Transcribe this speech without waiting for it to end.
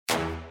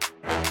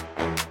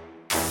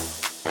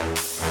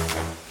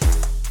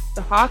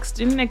Hawks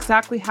didn't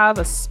exactly have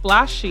a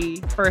splashy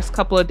first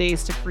couple of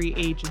days to free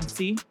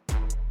agency.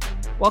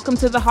 Welcome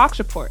to the Hawks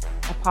Report,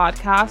 a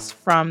podcast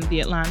from the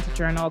Atlanta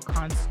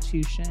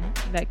Journal-Constitution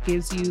that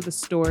gives you the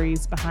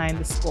stories behind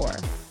the score.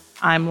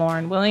 I'm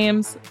Lauren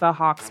Williams, the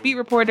Hawks beat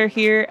reporter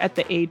here at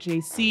the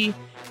AJC,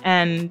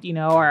 and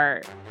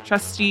our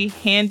trusty,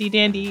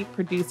 handy-dandy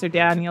producer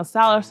Daniel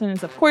Salerson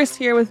is of course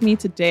here with me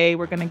today.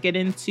 We're going to get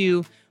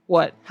into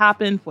what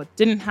happened, what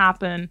didn't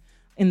happen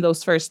in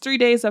those first 3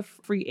 days of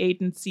free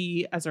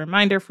agency. As a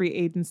reminder, free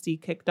agency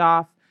kicked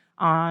off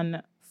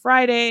on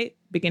Friday,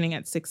 beginning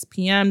at 6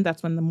 p.m.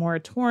 That's when the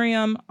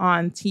moratorium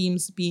on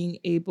teams being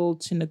able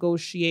to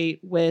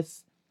negotiate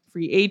with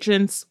free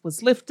agents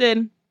was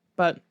lifted.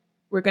 But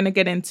we're going to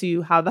get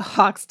into how the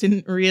Hawks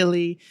didn't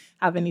really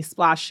have any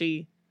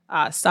splashy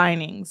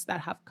signings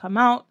that have come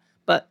out,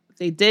 but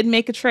they did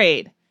make a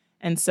trade.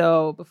 And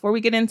so before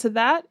we get into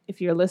that, if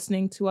you're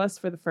listening to us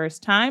for the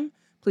first time,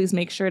 please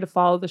make sure to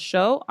follow the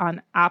show on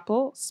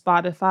Apple,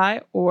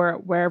 Spotify, or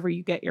wherever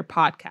you get your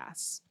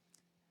podcasts.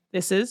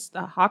 This is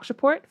the Hawks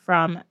Report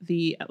from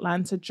the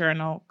Atlanta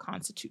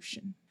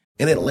Journal-Constitution.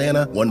 In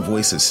Atlanta, one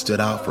voice has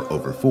stood out for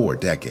over 4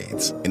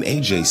 decades. An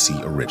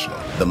AJC original,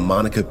 The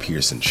Monica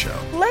Pearson Show.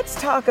 Let's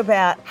talk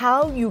about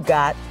how you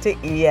got to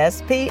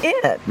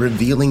ESPN.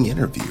 Revealing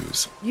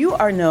interviews. You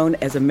are known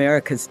as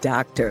America's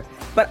doctor,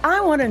 but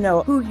I want to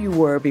know who you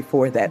were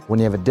before that. When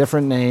you have a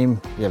different name,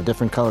 you have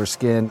different color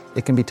skin,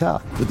 it can be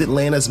tough. With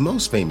Atlanta's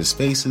most famous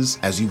faces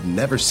as you've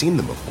never seen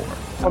them before.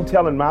 I'm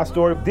telling my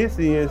story. This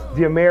is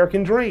the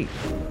American dream.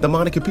 The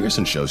Monica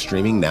Pearson Show,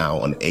 streaming now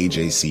on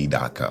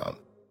AJC.com.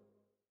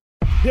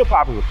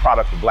 Hip-hop is a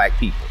product of black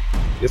people.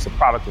 It's a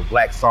product of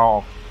black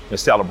song and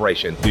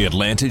celebration. The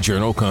Atlanta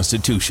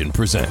Journal-Constitution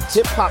presents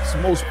hip-hop's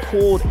most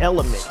pulled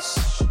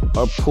elements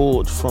are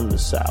pulled from the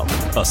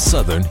South. A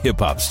Southern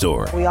hip-hop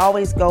story. We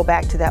always go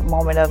back to that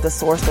moment of the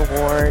Source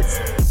Awards.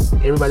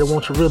 Everybody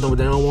wants your rhythm, but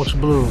they don't want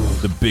your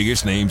blues. The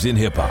biggest names in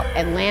hip-hop.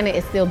 Atlanta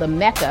is still the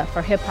mecca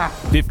for hip-hop.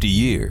 50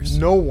 years.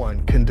 No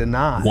one can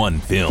deny one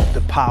film.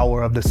 The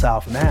power of the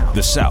South now.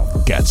 The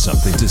South got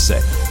something to say.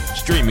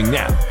 Streaming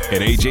now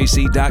at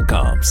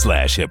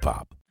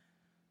ajc.com/hiphop.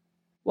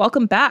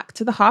 Welcome back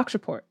to the Hawks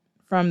Report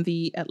from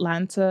the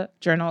Atlanta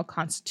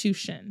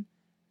Journal-Constitution.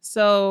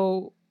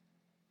 So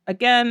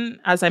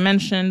again, as I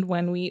mentioned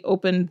when we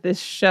opened this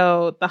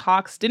show, the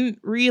Hawks didn't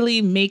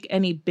really make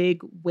any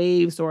big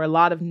waves or a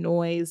lot of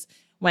noise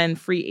when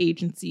free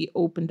agency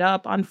opened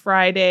up on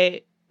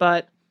Friday,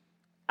 but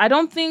I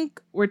don't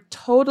think we're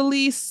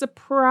totally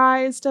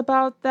surprised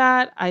about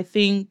that. I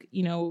think,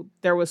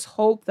 there was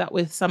hope that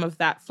with some of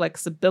that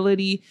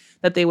flexibility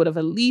that they would have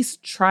at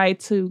least tried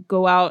to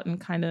go out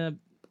and kind of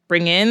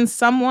bring in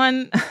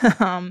someone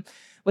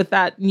with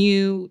that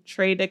new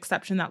trade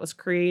exception that was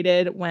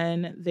created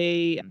when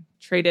they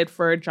traded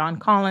for John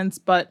Collins.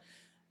 But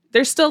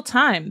there's still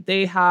time.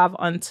 They have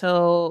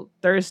until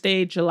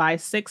Thursday, July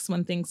 6th,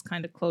 when things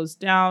kind of close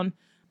down.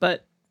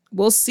 But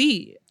we'll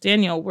see.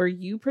 Daniel, were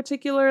you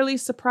particularly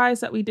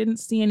surprised that we didn't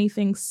see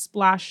anything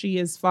splashy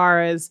as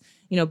far as,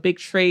 big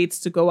trades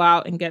to go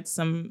out and get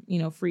some,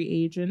 free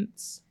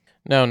agents?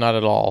 No, not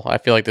at all. I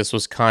feel like this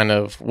was kind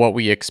of what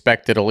we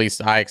expected, at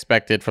least I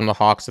expected from the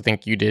Hawks. I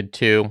think you did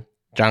too.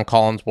 John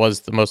Collins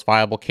was the most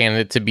viable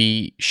candidate to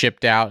be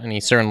shipped out, and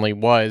he certainly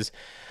was.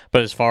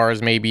 But as far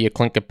as maybe a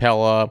Clint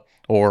Capella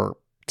or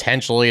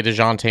potentially a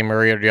DeJounte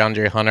Murray or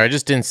DeAndre Hunter, I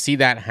just didn't see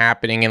that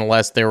happening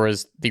unless there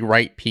was the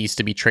right piece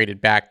to be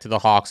traded back to the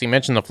Hawks. You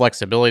mentioned the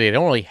flexibility. They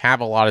don't really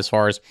have a lot as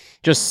far as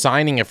just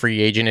signing a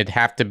free agent. It'd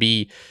have to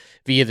be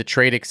via the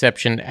trade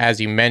exception,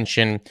 as you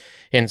mentioned.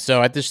 And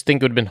so I just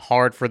think it would have been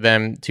hard for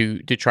them to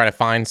try to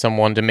find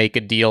someone to make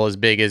a deal as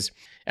big as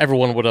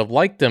everyone would have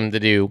liked them to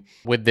do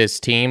with this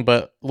team.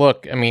 But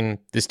look,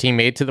 this team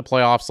made it to the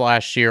playoffs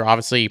last year.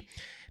 Obviously,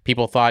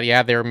 people thought,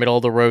 they were a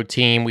middle-of-the-road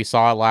team. We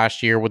saw it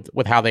last year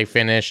with how they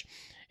finished.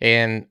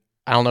 And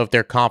I don't know if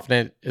they're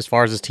confident as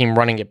far as this team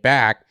running it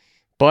back.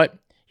 But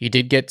you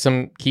did get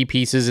some key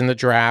pieces in the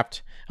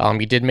draft.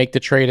 You did make the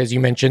trade, as you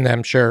mentioned,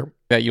 I'm sure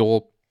that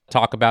you'll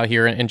talk about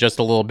here in just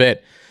a little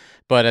bit.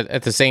 But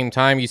at the same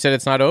time, you said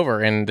it's not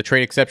over, and the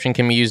trade exception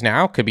can be used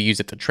now, could be used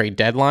at the trade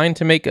deadline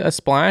to make a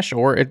splash,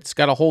 or it's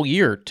got a whole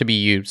year to be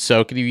used. So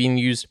it could be even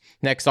used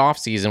next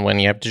offseason when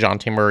you have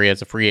DeJounte Murray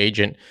as a free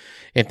agent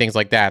and things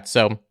like that.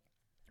 So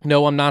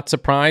no, I'm not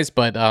surprised,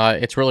 but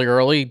it's really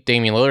early.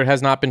 Damian Lillard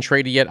has not been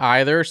traded yet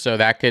either, so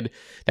that could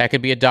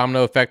be a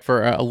domino effect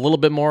for a little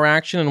bit more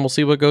action, and we'll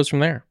see what goes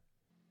from there.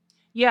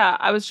 Yeah,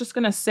 I was just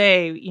going to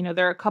say,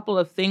 there are a couple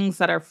of things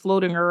that are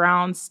floating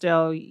around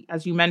still.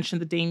 As you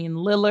mentioned, the Damian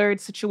Lillard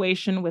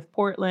situation with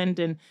Portland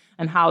and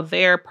how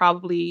they're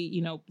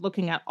probably,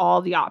 looking at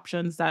all the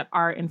options that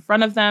are in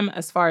front of them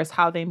as far as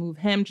how they move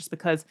him, just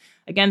because,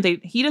 again,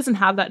 he doesn't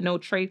have that no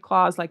trade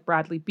clause like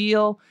Bradley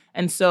Beal.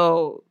 And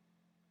so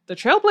the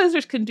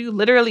Trailblazers can do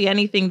literally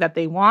anything that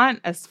they want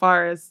as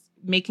far as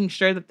making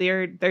sure that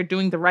they're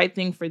doing the right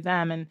thing for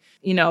them. And,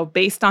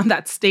 based on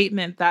that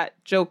statement that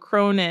Joe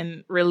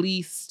Cronin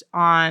released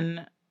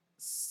on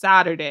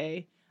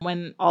Saturday,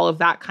 when all of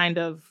that kind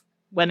of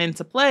went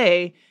into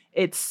play,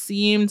 it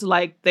seemed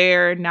like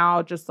they're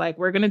now just like,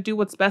 we're going to do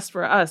what's best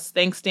for us.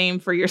 Thanks, Dame,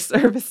 for your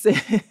services.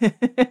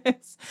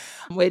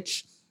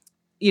 Which,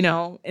 you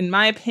know, in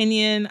my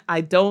opinion,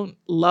 I don't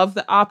love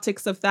the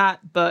optics of that,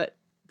 but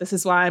this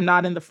is why I'm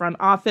not in the front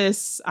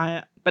office.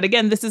 But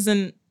again, this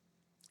isn't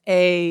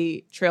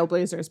a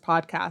Trailblazers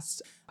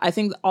podcast. I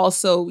think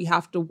also we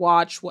have to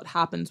watch what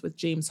happens with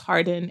James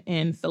Harden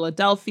in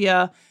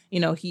Philadelphia. You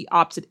know, he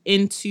opted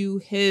into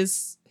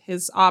his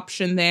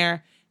option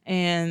there,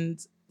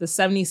 and the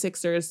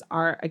 76ers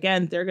are,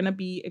 again, they're going to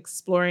be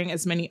exploring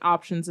as many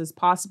options as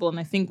possible. And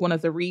I think one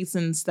of the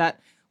reasons that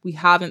we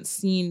haven't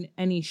seen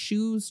any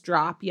shoes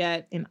drop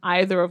yet in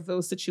either of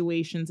those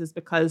situations is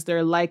because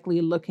they're likely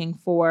looking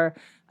for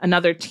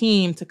another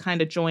team to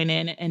kind of join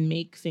in and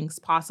make things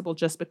possible,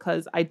 just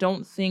because I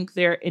don't think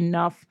there are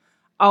enough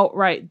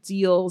outright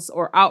deals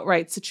or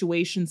outright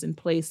situations in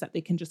place that they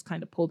can just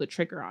kind of pull the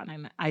trigger on.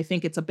 And I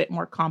think it's a bit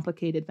more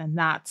complicated than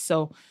that.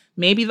 So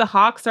maybe the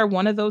Hawks are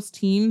one of those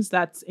teams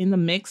that's in the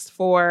mix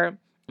for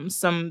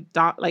some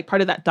like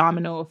part of that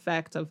domino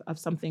effect of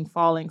something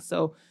falling.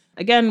 So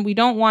again, we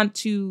don't want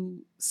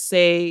to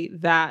say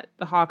that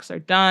the Hawks are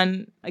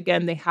done.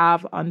 Again, they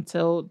have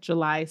until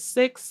July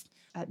 6th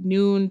at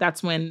noon.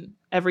 That's when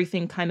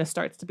everything kind of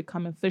starts to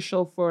become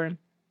official for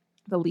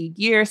the league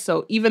year.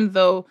 So even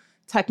though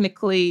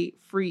technically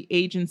free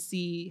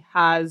agency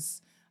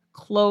has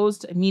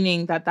closed,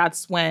 meaning that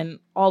that's when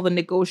all the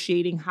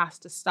negotiating has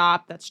to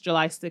stop, that's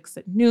July 6th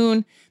at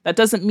noon, that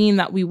doesn't mean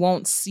that we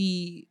won't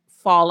see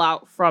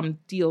fallout from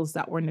deals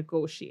that were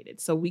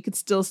negotiated. So we could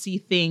still see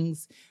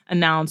things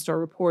announced or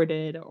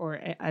reported or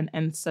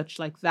and such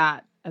like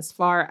that as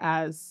far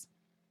as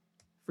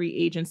free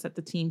agents that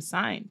the team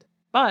signed.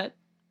 But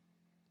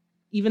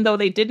even though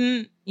they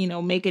didn't, you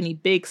know, make any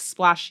big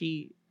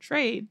splashy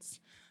trades,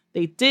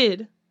 they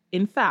did,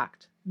 in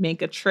fact,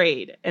 make a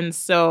trade. And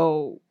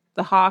so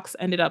the Hawks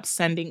ended up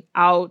sending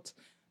out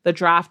the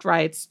draft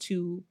rights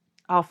to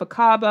Alpha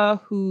Kaba,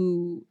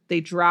 who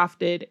they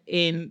drafted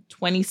in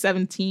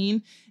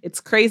 2017. It's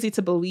crazy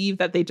to believe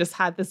that they just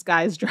had this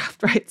guy's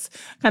draft rights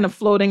kind of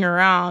floating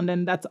around,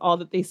 and that's all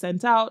that they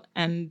sent out.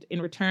 And in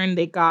return,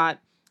 they got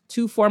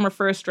 2 former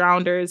first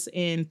rounders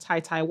in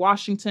Ty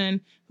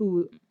Washington,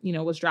 who, you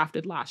know, was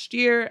drafted last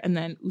year, and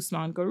then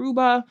Usman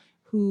Garuba,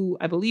 who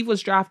I believe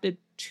was drafted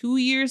 2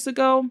 years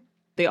ago.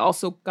 They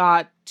also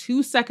got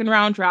 2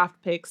 second-round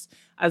draft picks,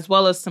 as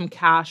well as some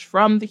cash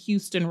from the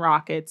Houston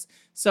Rockets.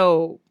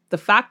 So the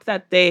fact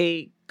that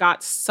they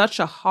got such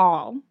a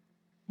haul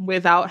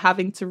without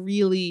having to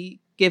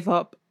really give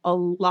up a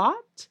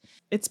lot,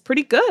 it's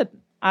pretty good.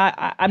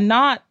 I'm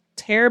not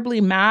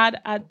terribly mad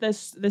at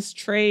this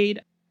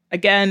trade.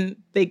 Again,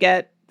 they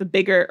get the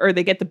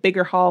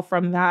bigger haul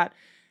from that,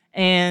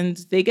 and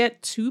they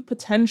get 2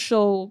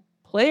 potential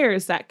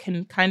players that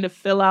can kind of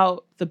fill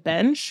out the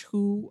bench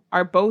who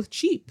are both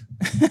cheap.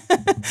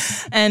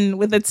 And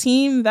with a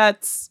team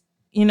that's,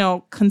 you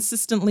know,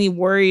 consistently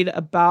worried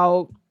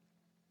about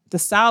the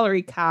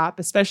salary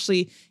cap,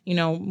 especially, you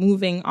know,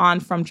 moving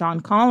on from John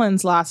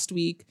Collins last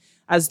week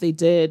as they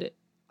did,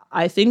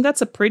 I think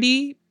that's a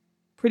pretty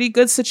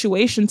good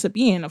situation to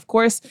be in. Of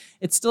course,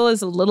 it still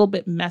is a little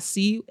bit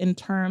messy in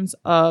terms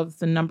of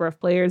the number of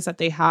players that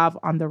they have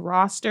on the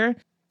roster,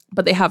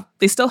 but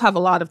they still have a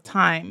lot of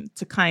time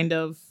to kind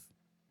of,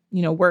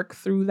 you know, work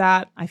through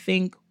that. I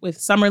think with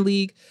Summer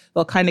League,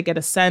 they'll kind of get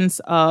a sense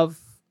of,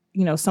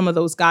 you know, some of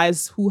those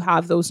guys who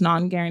have those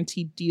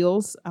non-guaranteed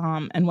deals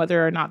and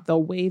whether or not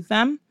they'll waive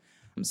them.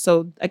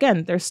 So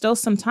again, there's still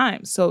some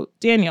time. So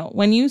Daniel,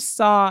 when you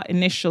saw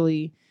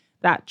initially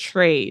that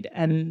trade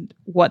and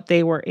what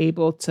they were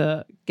able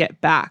to get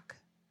back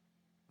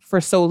for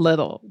so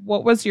little,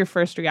 what was your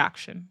first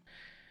reaction?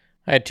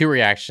 I had 2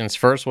 reactions.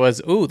 First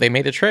was, ooh, they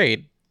made a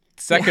trade.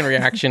 Second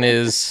reaction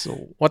is,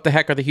 what the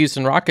heck are the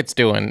Houston Rockets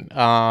doing?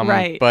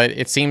 Right. But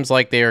it seems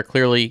like they are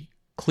clearly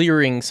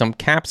clearing some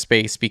cap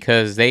space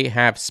because they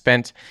have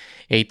spent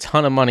a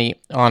ton of money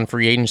on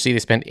free agency. They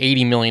spent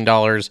 $80 million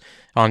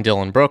on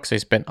Dylan Brooks. They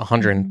spent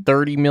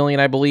 $130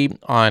 million, I believe,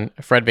 on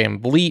Fred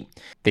VanVleet.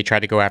 They tried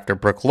to go after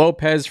Brook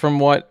Lopez from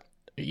what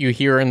you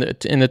hear in the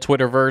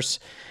Twitterverse.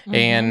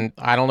 And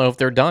I don't know if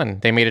they're done.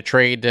 They made a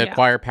trade to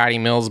acquire Patty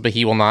Mills, but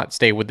he will not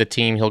stay with the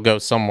team. He'll go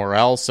somewhere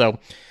else. So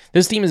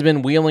this team has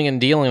been wheeling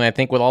and dealing. I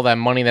think with all that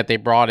money that they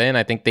brought in,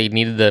 I think they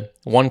needed to,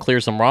 1, clear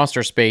some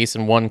roster space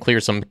and 1, clear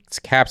some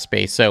cap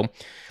space. So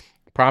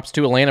props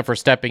to Atlanta for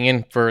stepping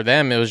in for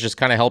them. It was just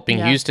kind of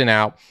helping Houston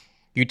out.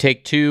 You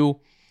take 2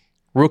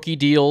 rookie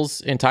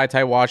deals in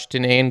Ty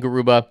Washington and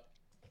Garuba,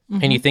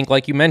 and you think,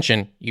 like you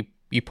mentioned,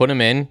 you put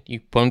them in, you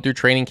put them through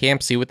training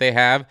camp, see what they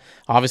have.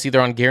 Obviously, they're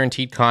on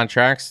guaranteed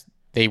contracts.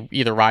 They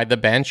either ride the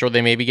bench or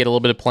they maybe get a little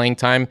bit of playing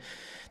time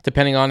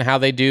depending on how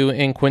they do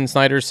in Quinn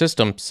Snyder's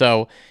system.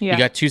 So you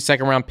got 2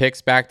 second-round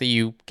picks back that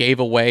you gave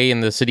away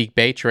in the Saddiq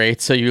Bey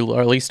trade, so you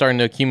are at least starting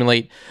to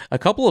accumulate a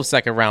couple of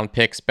second-round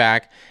picks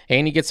back,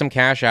 and you get some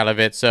cash out of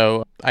it.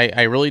 So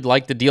I really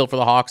like the deal for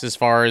the Hawks as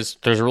far as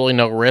there's really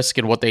no risk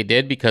in what they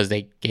did because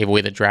they gave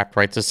away the draft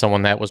rights to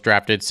someone that was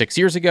drafted 6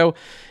 years ago,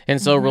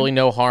 and so really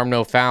no harm,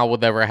 no foul,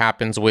 whatever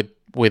happens with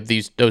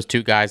those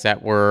 2 guys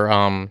that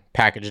were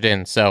packaged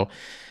in. So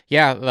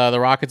yeah, the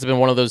Rockets have been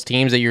one of those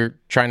teams that you're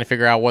trying to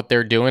figure out what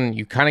they're doing.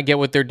 You kind of get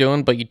what they're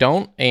doing, but you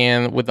don't.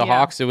 And with the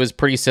Hawks, it was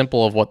pretty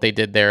simple of what they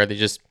did there. They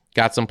just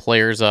got some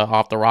players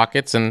off the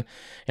Rockets and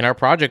our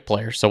project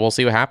players. So we'll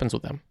see what happens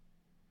with them.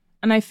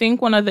 And I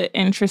think one of the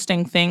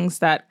interesting things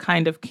that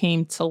kind of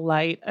came to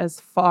light as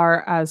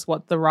far as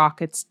what the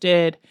Rockets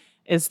did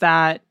is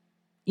that,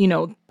 you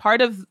know,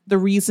 part of the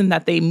reason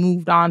that they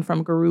moved on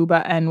from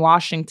Garuba and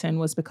Washington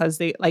was because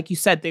they, like you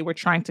said, they were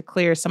trying to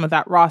clear some of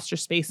that roster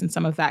space and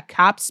some of that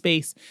cap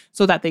space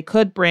so that they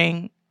could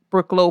bring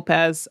Brook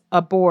Lopez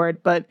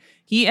aboard. But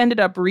he ended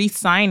up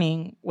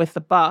re-signing with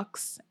the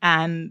Bucks.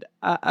 And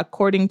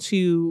according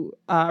to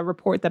a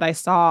report that I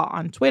saw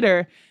on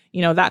Twitter,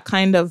 you know, that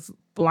kind of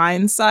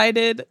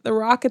blindsided the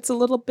Rockets a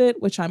little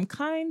bit, which I'm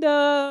kind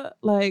of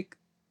like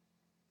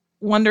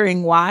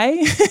wondering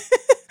why.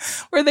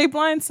 Were they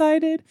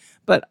blindsided?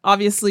 But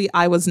obviously,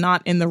 I was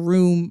not in the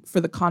room for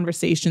the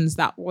conversations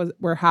that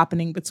were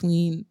happening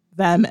between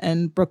them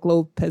and Brook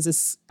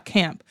Lopez's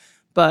camp.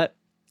 But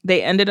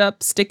they ended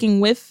up sticking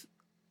with,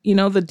 you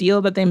know, the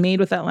deal that they made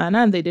with Atlanta,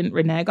 and they didn't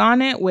renege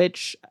on it,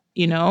 which,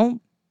 you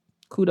know,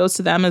 kudos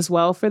to them as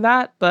well for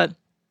that. But,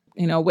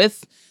 you know,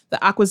 with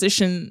the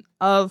acquisition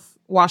of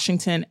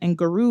Washington and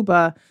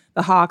Garuba,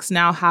 the Hawks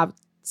now have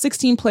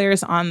 16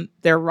 players on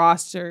their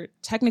roster.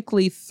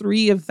 Technically,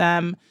 3 of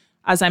them,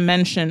 as I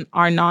mentioned,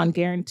 are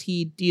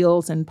non-guaranteed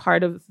deals, and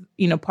part of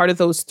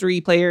those 3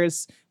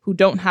 players who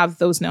don't have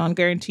those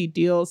non-guaranteed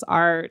deals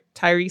are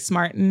Tyrese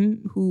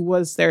Martin, who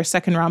was their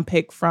second-round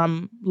pick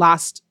from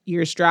last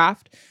year's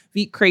draft,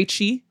 Vit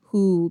Krejci,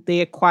 who they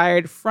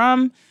acquired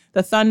from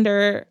the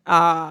Thunder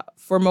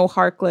for Mo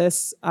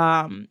Harkless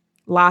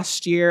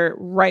last year,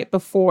 right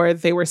before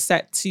they were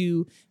set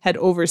to head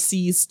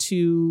overseas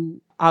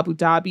to Abu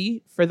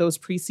Dhabi for those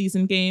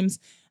preseason games.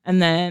 And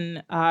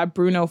then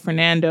Bruno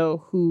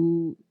Fernando,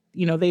 who,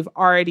 you know, they've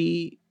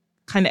already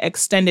kind of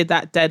extended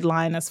that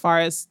deadline as far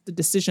as the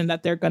decision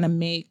that they're going to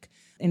make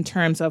in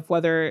terms of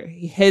whether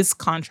his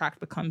contract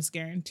becomes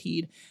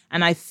guaranteed.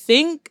 And I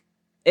think,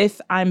 if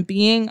I'm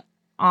being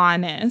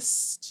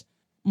honest,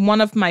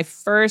 one of my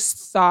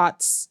first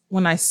thoughts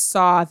when I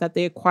saw that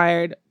they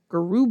acquired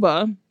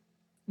Garuba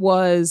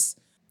was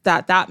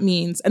that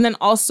means, and then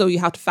also you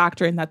have to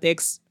factor in that they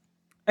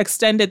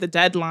extended the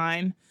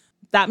deadline.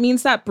 That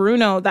means that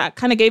Bruno, that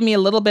kind of gave me a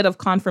little bit of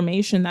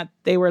confirmation that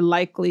they were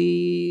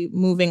likely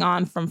moving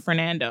on from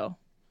Fernando.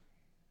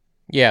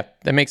 Yeah,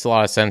 that makes a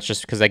lot of sense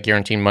just because that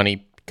guaranteed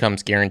money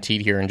comes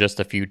guaranteed here in just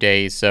a few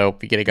days. So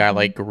if you get a guy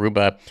like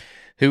Garuba,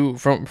 who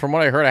from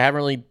what I heard, I haven't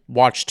really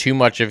watched too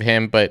much of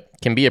him, but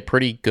can be a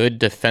pretty good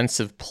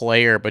defensive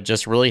player, but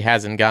just really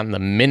hasn't gotten the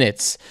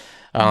minutes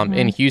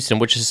in Houston,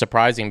 which is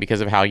surprising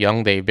because of how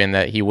young they've been,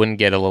 that he wouldn't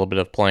get a little bit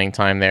of playing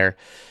time there,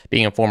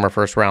 being a former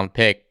first-round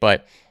pick.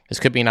 But this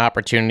could be an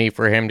opportunity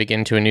for him to get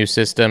into a new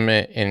system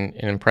and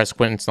impress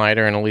Quentin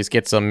Snyder and at least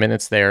get some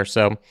minutes there.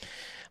 So,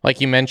 like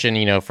you mentioned,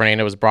 you know,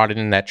 Fernando was brought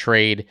in that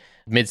trade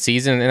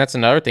midseason, and that's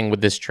another thing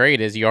with this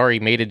trade is you already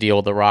made a deal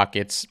with the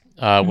Rockets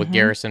with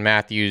Garrison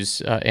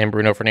Matthews and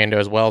Bruno Fernando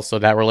as well. So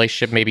that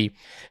relationship maybe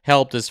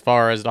helped as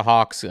far as the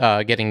Hawks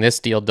getting this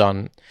deal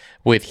done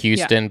with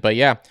Houston. Yeah. But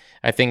yeah,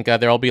 I think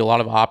there'll be a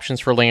lot of options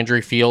for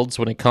Landry Fields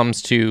when it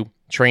comes to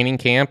training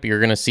camp. You're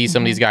going to see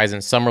some of these guys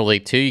in Summer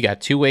League too. You got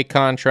 2-way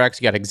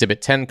contracts, you got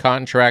Exhibit 10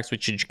 contracts,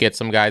 which should get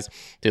some guys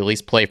to at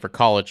least play for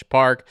College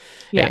Park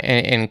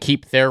and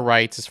keep their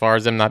rights as far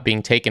as them not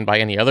being taken by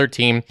any other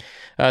team.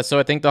 So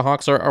I think the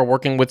Hawks are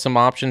working with some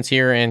options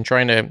here and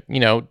trying to,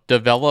 you know,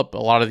 develop a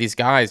lot of these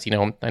guys. You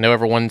know, I know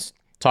everyone's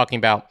talking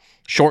about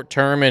short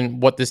term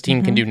and what this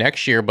team can do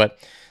next year, but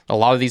a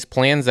lot of these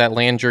plans that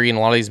Landry and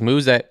a lot of these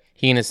moves that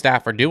he and his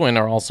staff are doing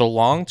are also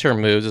long-term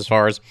moves as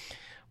far as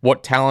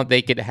what talent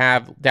they could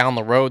have down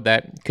the road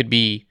that could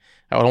be,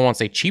 I don't want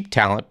to say cheap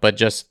talent, but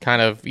just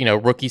kind of, you know,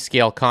 rookie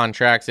scale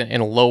contracts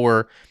and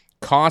lower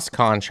cost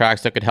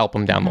contracts that could help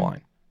them down the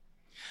line.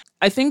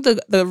 I think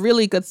the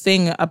really good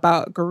thing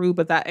about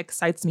Garuba that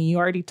excites me, you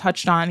already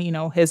touched on, you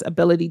know, his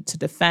ability to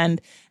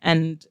defend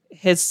and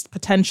his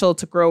potential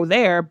to grow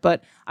there.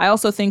 But I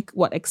also think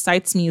what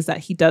excites me is that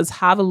he does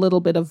have a little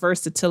bit of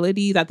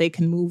versatility, that they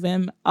can move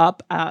him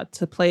up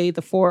to play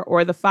the 4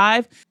 or the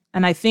 5.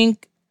 And I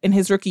think in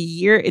his rookie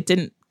year, it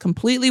didn't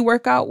completely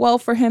work out well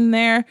for him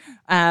there.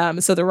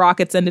 So the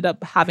Rockets ended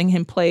up having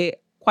him play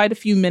quite a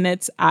few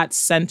minutes at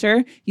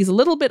center. He's a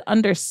little bit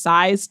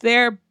undersized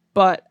there,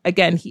 but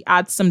again, he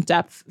adds some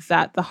depth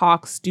that the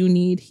Hawks do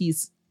need.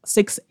 He's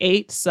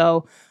 6'8",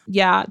 so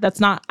yeah, that's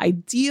not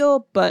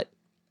ideal, but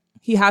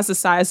he has the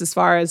size as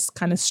far as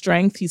kind of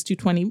strength. He's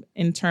 220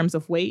 in terms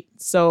of weight.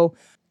 So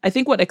I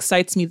think what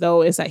excites me,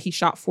 though, is that he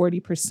shot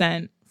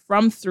 40%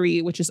 from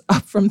three, which is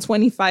up from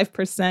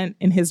 25%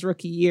 in his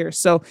rookie year.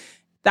 So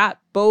that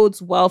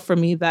bodes well for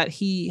me that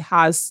he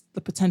has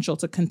the potential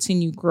to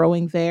continue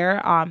growing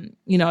there,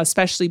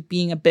 especially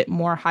being a bit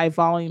more high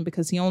volume,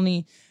 because he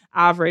only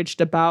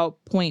averaged about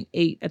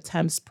 0.8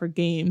 attempts per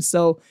game.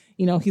 So,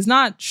 he's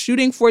not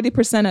shooting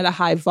 40% at a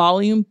high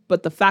volume,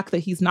 but the fact that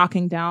he's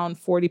knocking down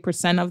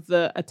 40% of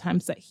the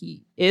attempts that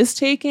he is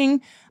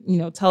taking,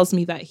 tells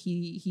me that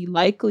he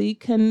likely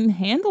can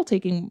handle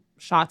taking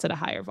shots at a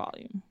higher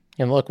volume.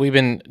 And look, we've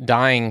been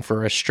dying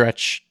for a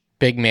stretch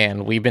big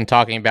man. We've been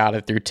talking about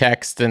it through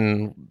text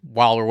and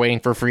while we're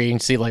waiting for free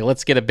agency, like,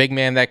 let's get a big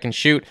man that can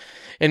shoot.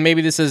 And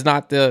maybe this is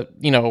not the,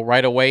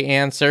 right away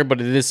answer,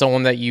 but it is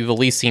someone that you've at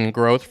least seen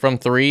growth from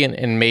three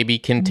and maybe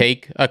can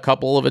take a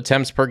couple of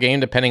attempts per game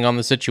depending on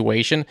the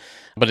situation.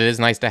 But it is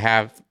nice to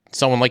have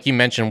someone, like you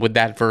mentioned, with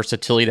that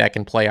versatility that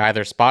can play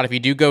either spot. If you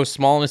do go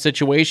small in a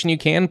situation, you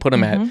can put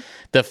him at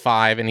the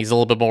 5, and he's a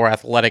little bit more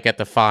athletic at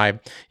the 5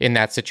 in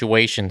that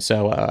situation.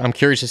 So I'm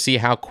curious to see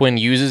how Quinn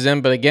uses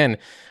him. But again,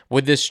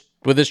 with this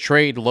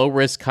trade, low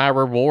risk, high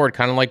reward,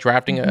 kind of like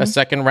drafting a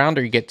second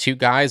rounder. You get two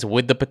guys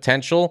with the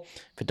potential.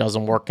 If it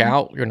doesn't work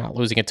out, you're not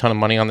losing a ton of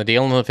money on the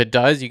deal. And if it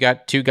does, you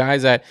got two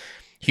guys that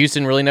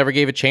Houston really never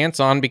gave a chance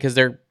on because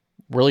they're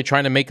really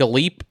trying to make a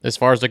leap as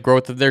far as the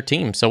growth of their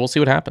team. So we'll see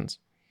what happens.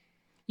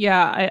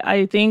 Yeah,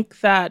 I think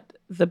that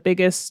the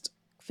biggest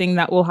thing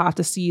that we'll have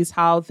to see is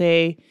how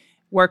they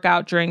work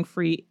out during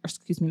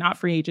not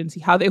free agency,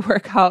 how they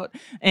work out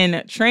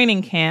in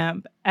training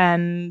camp.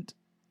 And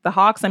the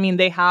Hawks,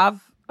 they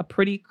have a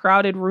pretty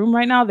crowded room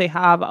right now. They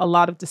have a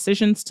lot of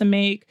decisions to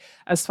make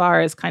as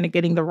far as kind of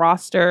getting the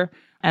roster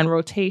and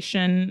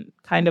rotation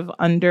kind of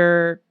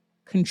under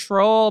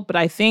control. But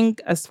I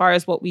think as far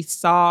as what we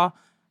saw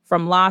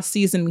from last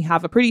season, we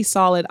have a pretty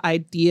solid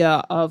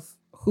idea of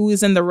who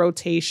is in the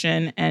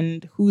rotation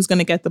and who's going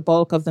to get the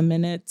bulk of the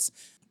minutes.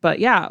 But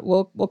yeah,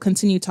 we'll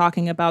continue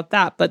talking about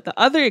that. But the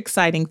other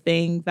exciting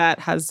thing that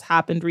has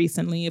happened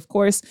recently, of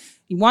course,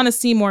 you want to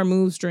see more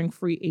moves during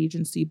free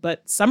agency,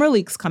 but Summer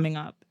League's coming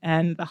up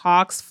and the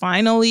Hawks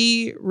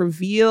finally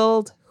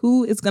revealed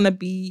who is going to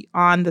be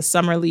on the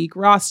Summer League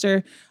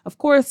roster. Of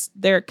course,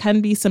 there can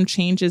be some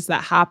changes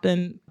that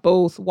happen.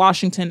 Both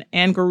Washington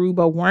and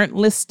Garuba weren't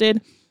listed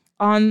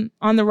on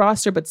the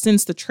roster, but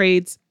since the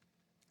trades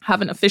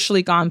haven't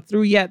officially gone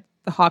through yet,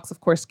 the Hawks, of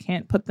course,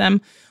 can't put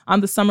them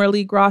on the Summer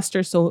League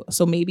roster, so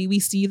maybe we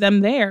see them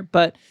there.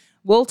 But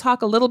we'll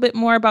talk a little bit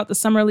more about the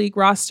Summer League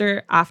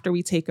roster after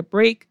we take a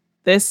break.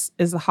 This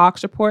is the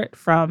Hawks Report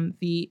from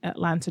the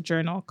Atlanta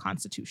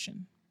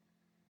Journal-Constitution.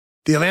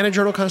 The Atlanta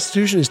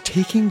Journal-Constitution is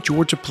taking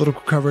Georgia political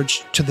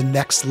coverage to the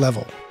next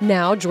level.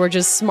 Now,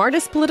 Georgia's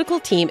smartest political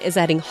team is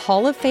adding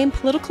Hall of Fame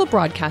political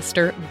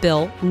broadcaster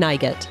Bill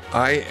Nigut.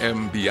 I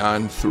am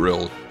beyond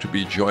thrilled to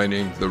be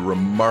joining the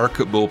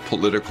remarkable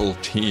political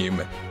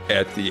team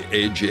at the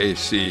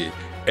AJC.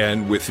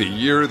 And with the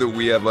year that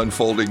we have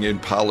unfolding in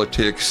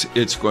politics,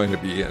 it's going to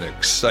be an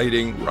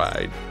exciting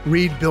ride.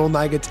 Read Bill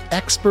Nigut's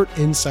expert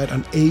insight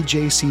on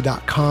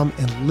AJC.com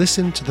and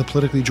listen to the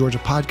Politically Georgia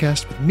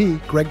podcast with me,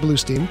 Greg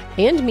Bluestein.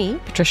 And me,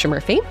 Patricia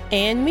Murphy.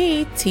 And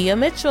me, Tia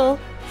Mitchell.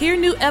 Hear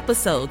new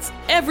episodes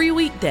every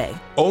weekday.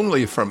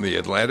 Only from the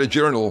Atlanta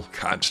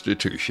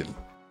Journal-Constitution.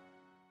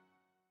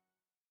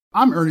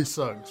 I'm Ernie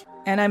Suggs.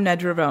 And I'm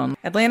Nedra Ravone.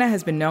 Atlanta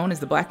has been known as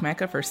the Black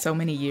Mecca for so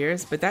many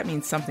years, but that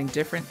means something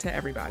different to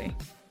everybody.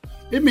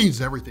 It means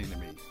everything to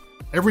me.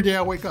 Every day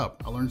I wake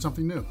up, I learn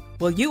something new.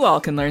 Well, you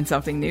all can learn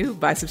something new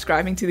by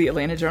subscribing to the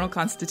Atlanta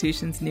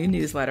Journal-Constitution's new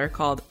newsletter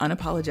called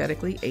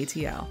Unapologetically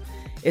ATL.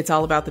 It's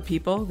all about the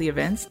people, the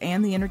events,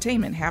 and the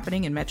entertainment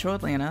happening in Metro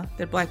Atlanta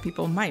that Black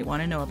people might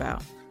want to know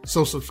about.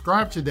 So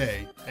subscribe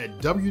today at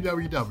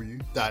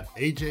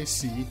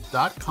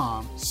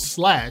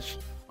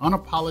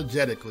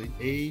www.ajc.com/unapologetically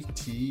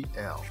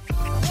ATL.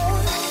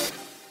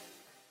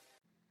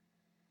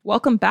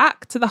 Welcome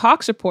back to the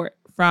Hawks Report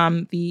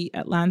from the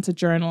Atlanta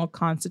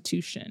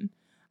Journal-Constitution.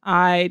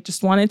 I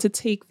just wanted to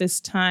take this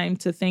time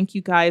to thank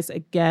you guys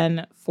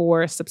again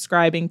for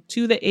subscribing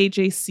to the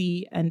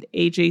AJC and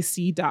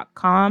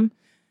AJC.com.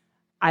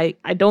 I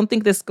don't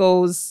think this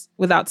goes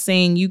without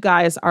saying you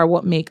guys are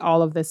what make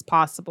all of this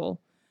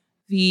possible.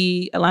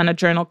 The Atlanta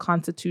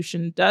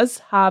Journal-Constitution does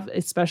have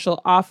a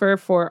special offer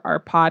for our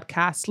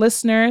podcast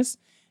listeners.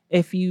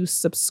 If you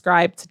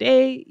subscribe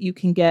today, you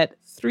can get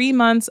 3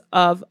 months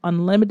of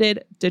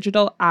unlimited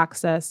digital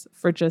access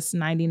for just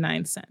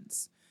 99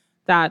 cents.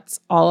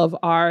 That's all of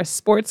our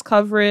sports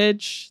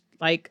coverage,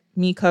 like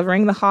me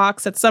covering the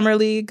Hawks at Summer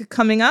League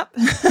coming up,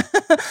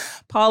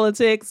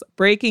 politics,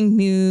 breaking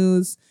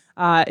news,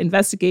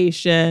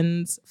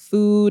 investigations,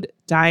 food,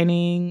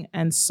 dining,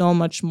 and so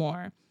much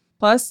more.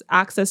 Plus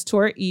access to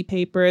our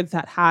e-paper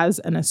that has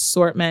an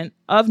assortment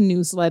of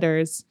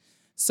newsletters.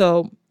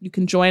 So you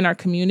can join our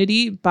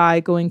community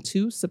by going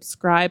to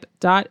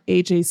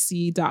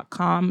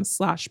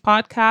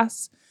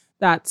subscribe.ajc.com/podcasts.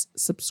 That's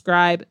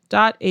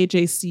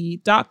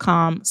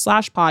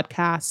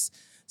subscribe.ajc.com/podcasts.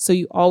 So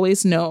you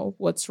always know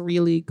what's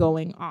really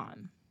going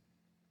on.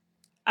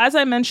 as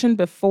I mentioned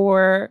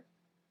before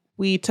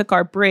we took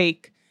our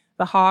break,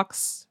 the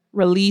Hawks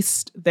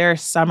released their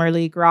Summer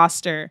League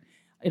roster.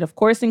 It, of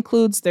course,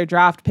 includes their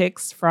draft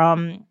picks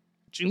from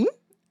June,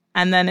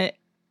 and then it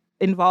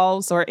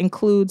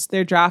includes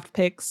their draft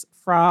picks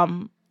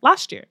from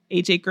last year.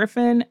 AJ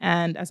Griffin,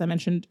 and as I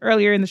mentioned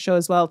earlier in the show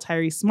as well,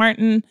 Tyrese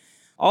Martin.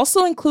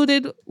 Also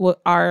included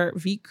are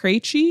Vit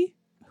Krejci,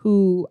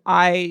 who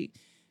I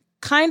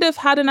kind of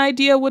had an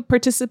idea would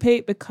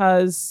participate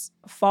because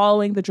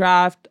following the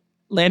draft,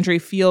 Landry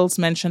Fields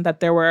mentioned that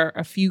there were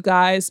a few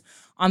guys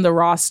on the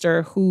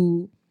roster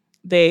who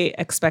they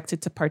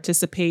expected to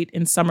participate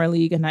in Summer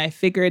League. And I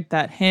figured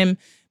that him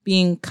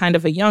being kind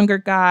of a younger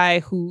guy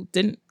who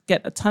didn't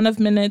get a ton of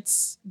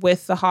minutes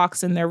with the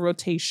Hawks in their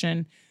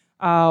rotation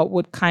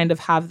would kind of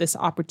have this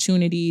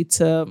opportunity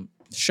to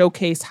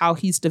showcase how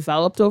he's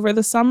developed over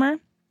the summer.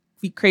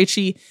 Vit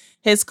Krejci,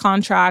 his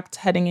contract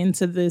heading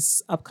into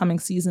this upcoming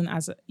season,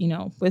 as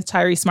with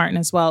Tyrese Martin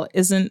as well,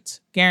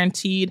 isn't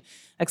guaranteed.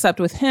 Except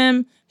with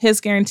him, his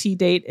guarantee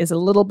date is a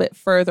little bit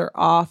further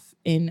off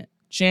in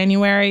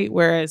January,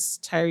 whereas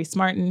Tyrese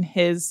Martin,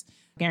 his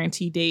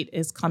guarantee date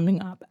is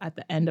coming up at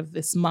the end of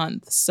this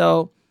month.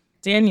 So,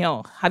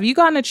 Daniel, have you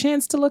gotten a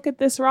chance to look at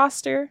this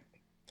roster?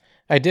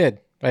 I did.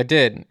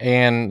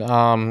 And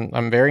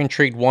I'm very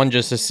intrigued, one,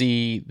 just to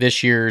see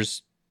this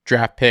year's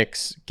draft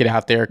picks get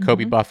out there,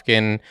 Kobe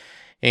Buffkin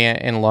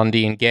and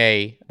Lundy and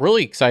Gay.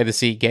 Really excited to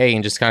see Gay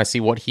and just kind of see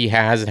what he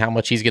has and how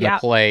much he's going to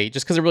play,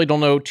 just because I really don't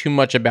know too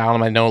much about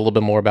him. I know a little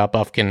bit more about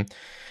Buffkin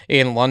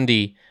and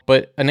Lundy.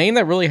 But a name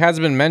that really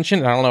hasn't been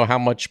mentioned, I don't know how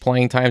much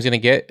playing time he's going to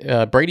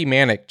get, Brady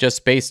Manek,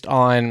 just based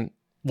on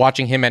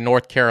watching him at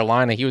North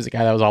Carolina. He was a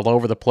guy that was all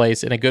over the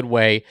place in a good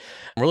way.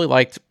 I really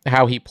liked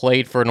how he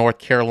played for North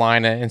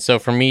Carolina. And so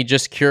for me,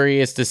 just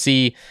curious to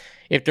see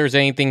if there's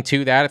anything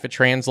to that, if it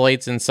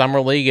translates in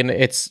Summer League. And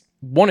it's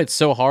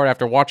so hard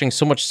after watching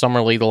so much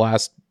Summer League the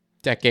last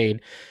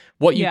decade,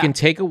 what you can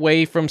take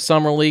away from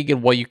Summer League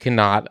and what you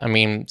cannot. I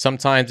mean,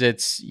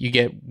 sometimes you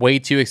get way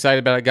too excited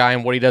about a guy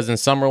and what he does in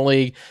Summer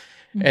League.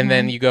 And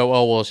then you go,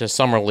 oh, well, it's just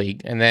Summer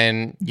League. And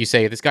then you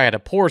say, this guy had a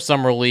poor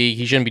Summer League.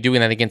 He shouldn't be doing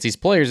that against these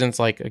players. And it's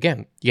like,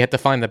 again, you have to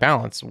find the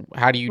balance.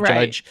 How do you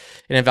judge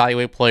and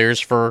evaluate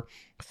players for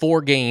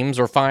 4 games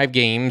or 5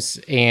 games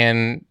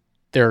and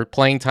their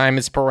playing time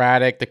is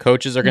sporadic? The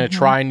coaches are going to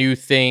try new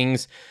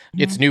things.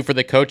 It's new for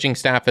the coaching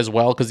staff as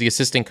well, because the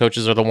assistant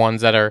coaches are the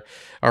ones that are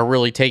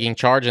really taking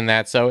charge in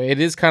that. So it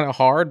is kind of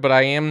hard, but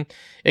I am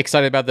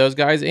excited about those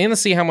guys and to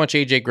see how much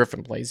AJ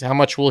Griffin plays. How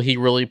much will he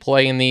really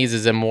play in these?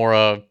 Is it more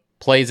of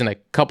plays in a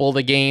couple of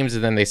the games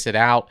and then they sit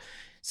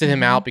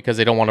him out because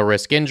they don't want to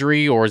risk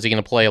injury, or is he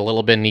going to play a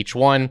little bit in each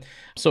one?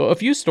 So a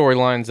few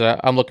storylines that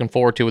I'm looking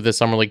forward to with this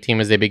Summer League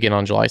team as they begin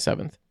on July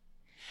 7th.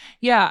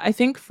 Yeah, I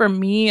think for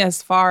me,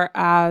 as far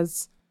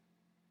as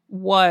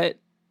what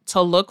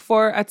to look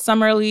for at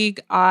Summer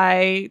League,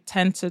 I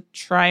tend to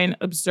try and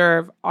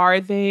observe, are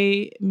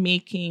they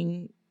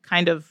making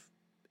kind of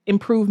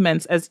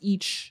improvements as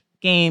each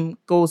game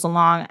goes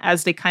along,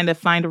 as they kind of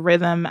find a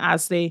rhythm,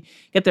 as they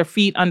get their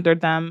feet under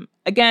them.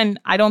 Again,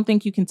 I don't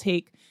think you can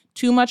take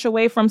too much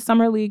away from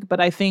Summer League, but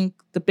I think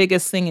the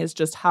biggest thing is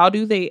just how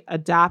do they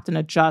adapt and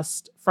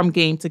adjust from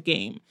game to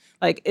game?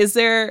 Like,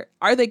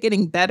 are they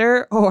getting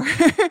better, or,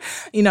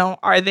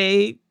 are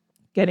they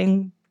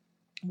getting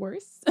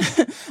worse?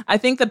 I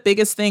think the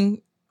biggest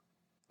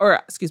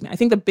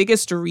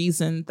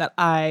reason that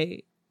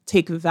I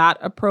take that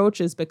approach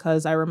is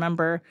because I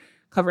remember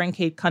covering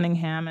Cade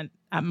Cunningham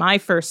at my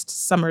first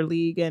Summer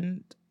League,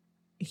 and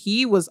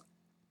he was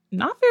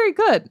not very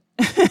good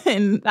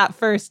in that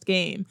first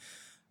game.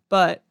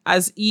 But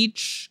as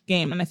each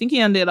game, and I think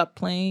he ended up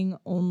playing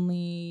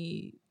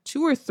only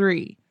 2 or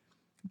 3,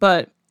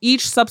 but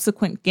each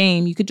subsequent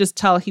game, you could just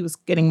tell he was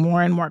getting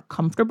more and more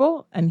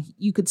comfortable, and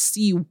you could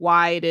see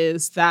why it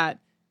is that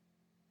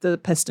the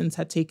Pistons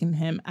had taken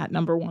him at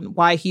number 1,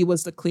 why he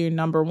was the clear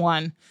number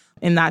 1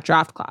 in that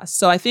draft class.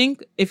 So I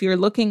think if you're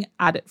looking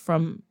at it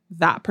from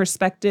that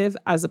perspective,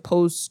 as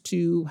opposed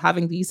to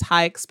having these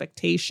high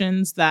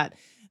expectations that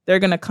they're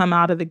going to come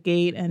out of the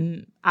gate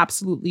and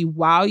absolutely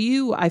wow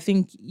you, I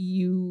think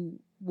you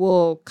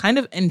will kind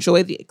of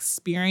enjoy the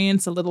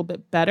experience a little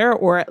bit better,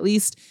 or at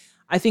least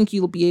I think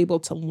you'll be able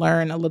to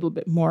learn a little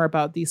bit more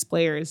about these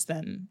players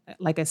than,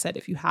 like I said,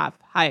 if you have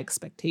high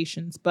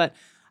expectations. But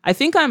I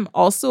think I'm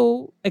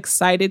also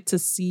excited to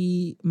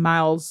see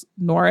Miles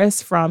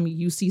Norris from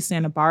UC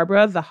Santa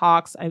Barbara. The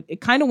Hawks,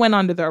 it kind of went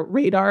under the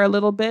radar a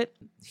little bit.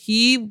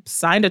 He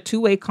signed a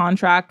 2-way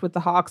contract with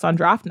the Hawks on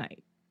draft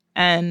night.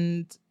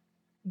 And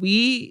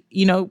we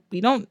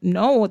don't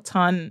know a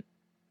ton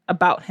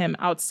about him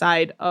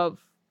outside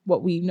of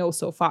what we know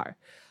so far.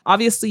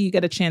 Obviously, you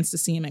get a chance to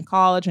see him in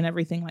college and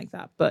everything like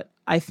that. But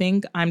I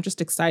think I'm just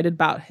excited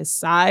about his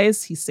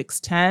size. He's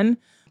 6'10",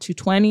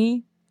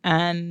 220,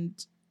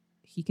 and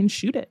he can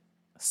shoot it.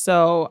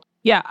 So,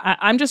 yeah,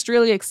 I'm just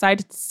really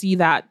excited to see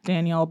that,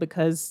 Danielle,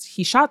 because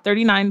he shot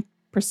 39%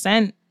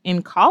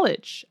 in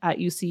college at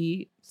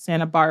UC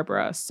Santa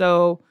Barbara.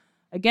 So,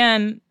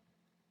 again,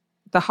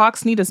 the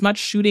Hawks need as much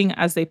shooting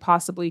as they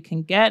possibly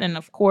can get. And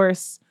of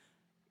course,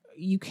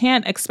 you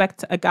can't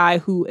expect a guy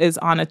who is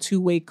on a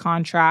 2-way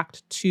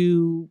contract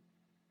to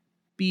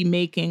be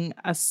making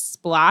a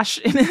splash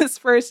in his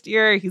first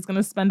year. He's going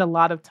to spend a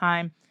lot of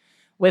time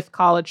with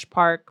College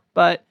Park,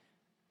 but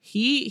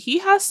he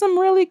has some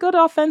really good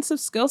offensive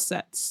skill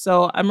sets.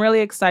 So I'm really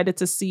excited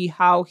to see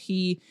how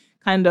he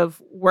kind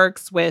of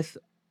works with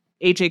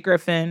AJ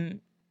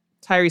Griffin,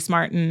 Tyrese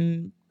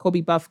Martin,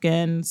 Kobe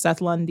Buffkin,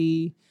 Seth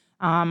Lundy,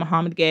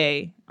 Muhammad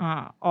Gay,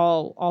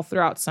 all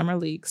throughout Summer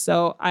League.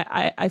 So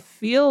I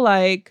feel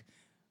like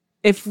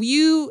if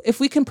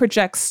we can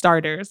project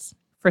starters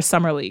for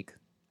Summer League,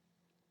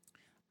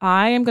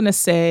 I am going to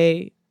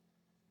say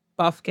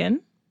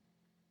Buffkin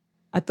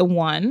at the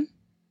 1.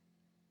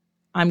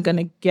 I'm going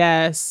to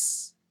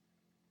guess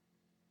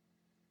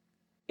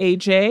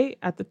AJ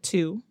at the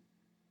 2.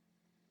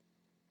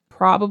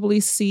 Probably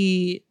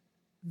see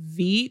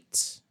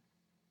Veet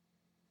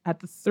at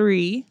the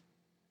 3.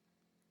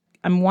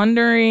 I'm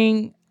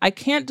wondering, I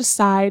can't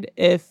decide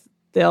if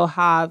they'll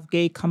have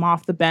Gay come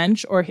off the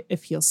bench or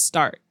if he'll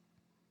start.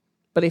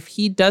 But if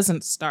he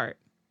doesn't start,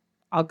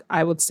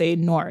 I would say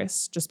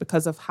Norris, just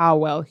because of how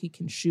well he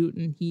can shoot,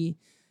 and he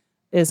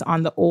is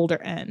on the older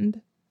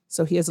end.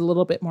 So he has a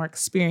little bit more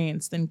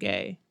experience than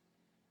Gay.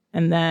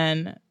 And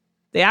then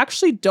they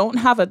actually don't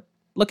have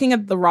looking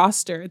at the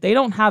roster, they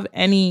don't have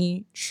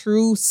any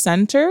true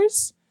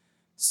centers.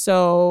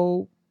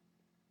 So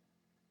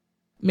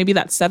maybe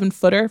that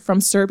 7-footer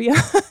from Serbia.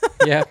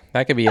 Yeah,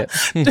 that could be it.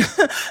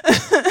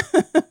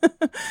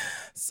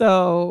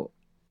 So,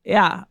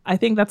 yeah, I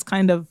think that's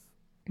kind of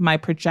my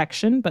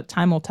projection, but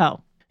time will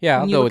tell. Yeah,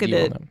 I'll go with you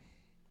on them.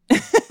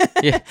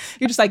 Yeah.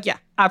 You're just like, yeah,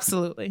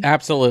 absolutely.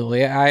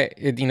 Absolutely.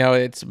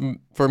 It's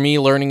for me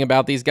learning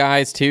about these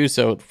guys too.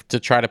 So to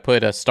try to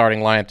put a starting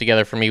lineup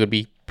together for me would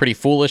be pretty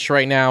foolish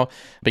right now,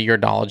 but your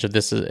knowledge of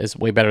this is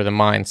way better than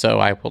mine. So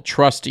I will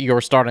trust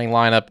your starting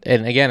lineup.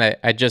 And again,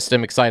 I just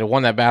am excited.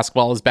 One, that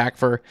basketball is back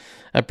for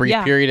a brief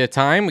period of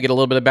time. We get a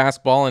little bit of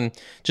basketball, and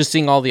just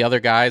seeing all the other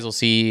guys. We'll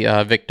see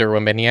Victor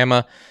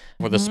Wembanyama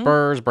for the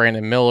Spurs,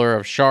 Brandon Miller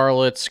of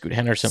Charlotte, Scoot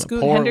Henderson of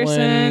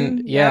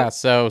Portland. Yeah,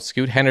 so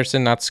Scoot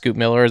Henderson, not Scoot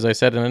Miller, as I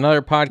said in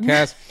another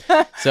podcast.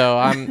 So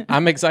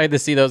I'm excited to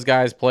see those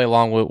guys play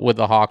along with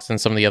the Hawks and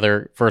some of the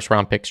other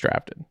first-round picks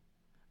drafted.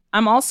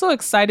 I'm also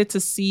excited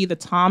to see the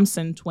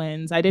Thompson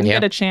twins. I didn't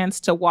get a chance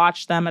to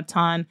watch them a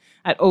ton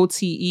at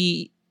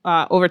OTE,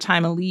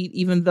 Overtime Elite,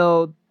 even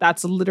though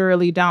that's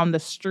literally down the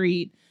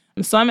street.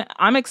 So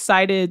I'm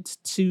excited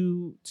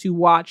to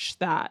watch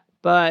that.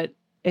 But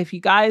if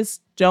you guys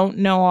don't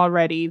know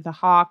already, the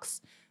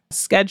Hawks'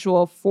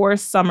 schedule for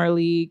Summer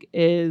League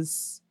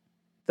is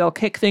they'll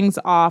kick things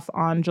off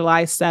on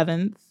July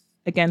 7th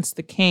against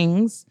the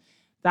Kings.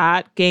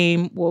 That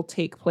game will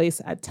take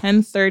place at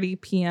 10:30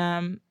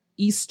 p.m.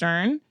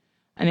 Eastern,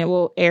 and it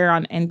will air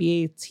on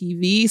NBA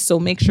TV. So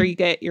make sure you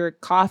get your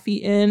coffee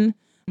in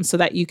so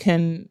that you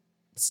can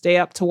stay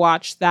up to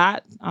watch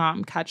that,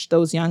 catch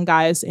those young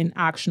guys in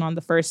action on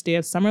the first day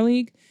of Summer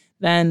League.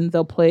 Then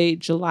they'll play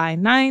July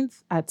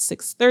 9th at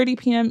 6:30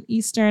 p.m.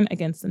 Eastern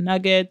against the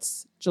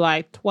Nuggets,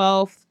 July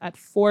 12th at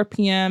 4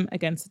 p.m.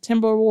 against the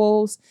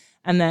Timberwolves,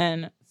 and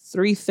then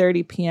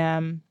 3:30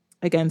 p.m.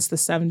 against the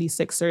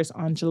 76ers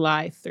on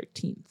July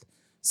 13th.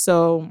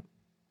 So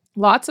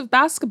lots of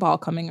basketball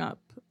coming up.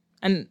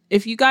 And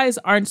if you guys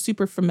aren't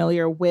super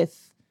familiar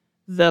with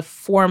the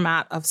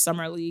format of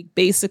Summer League,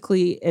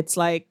 basically it's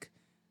like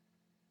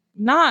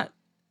not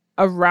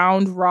a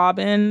round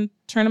robin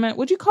tournament.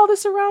 Would you call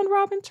this a round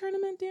robin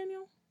tournament,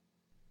 Daniel?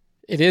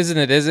 It is and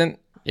it isn't.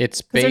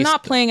 It's based. They're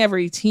not playing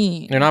every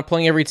team. They're not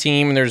playing every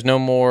team, and there's no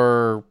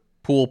more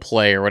pool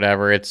play or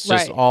whatever. It's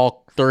just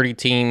all 30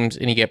 teams,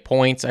 and you get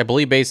points. I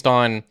believe based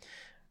on,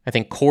 I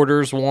think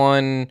quarters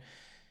won,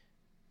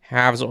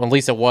 halves. Or at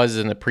least it was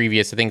in the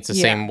previous. I think it's the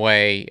same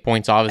way.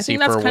 Points obviously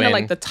for a win. That's kind of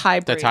like the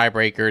tiebreaker. The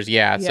tiebreakers,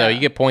 yeah. So you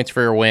get points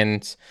for your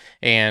wins,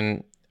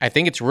 and I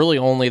think it's really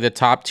only the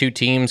top 2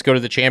 teams go to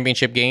the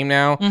championship game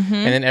now, and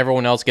then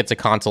everyone else gets a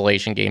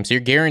consolation game. So you're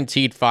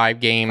guaranteed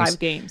 5 games. 5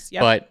 games, yeah.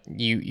 But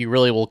you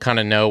really will kind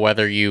of know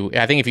whether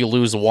I think if you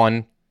lose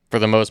one, for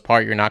the most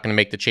part, you're not going to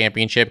make the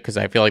championship, because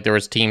I feel like there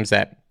was teams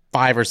that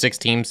 5 or 6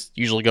 teams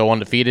usually go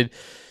undefeated.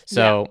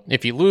 So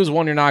if you lose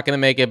one, you're not going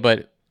to make it.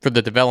 But for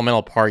the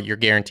developmental part, you're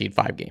guaranteed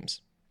 5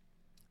 games.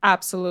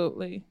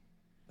 Absolutely.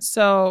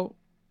 So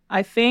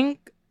I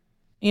think,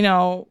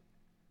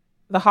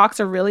 the Hawks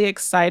are really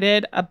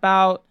excited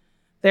about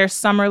their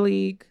Summer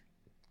League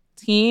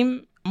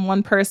team.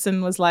 One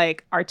person was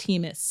like, our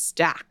team is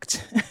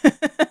stacked.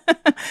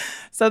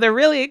 So they're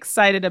really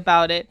excited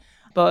about it.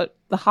 But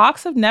the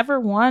Hawks have never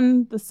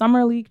won the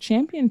Summer League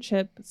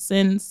championship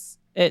since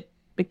it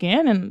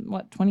began in,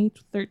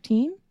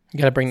 2013? You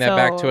got to bring that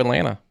back to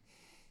Atlanta.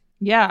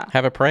 Yeah.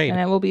 Have a parade.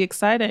 And I will be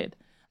excited.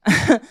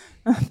 The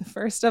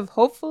first of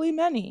hopefully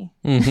many.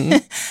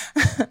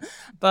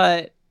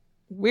 But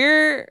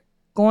we're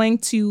going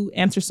to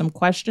answer some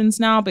questions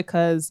now,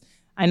 because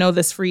I know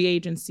this free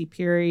agency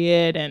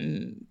period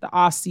and the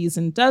off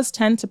season does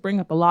tend to bring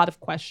up a lot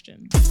of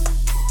questions.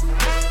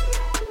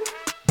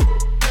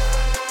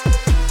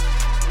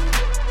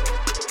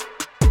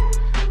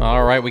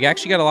 All right, we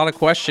actually got a lot of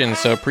questions,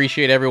 so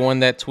appreciate everyone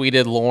that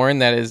tweeted Lauren.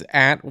 That is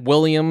at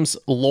Williams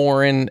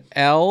Lauren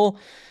L.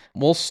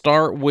 We'll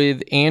start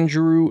with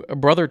Andrew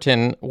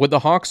Brotherton. With the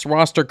Hawks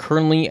roster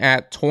currently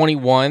at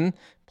 21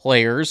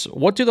 players,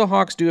 what do the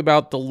Hawks do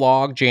about the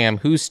log jam?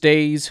 Who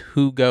stays,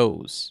 who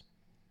goes?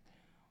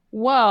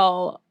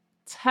 Well,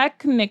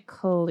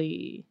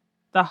 technically,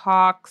 the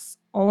Hawks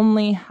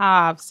only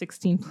have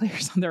 16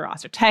 players on their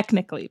roster,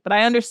 technically. But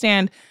I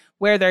understand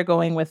where they're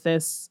going with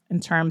this in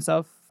terms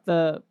of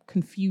the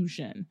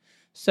confusion.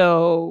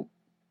 So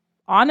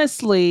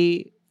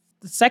honestly,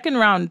 the second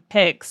round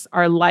picks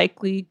are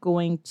likely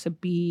going to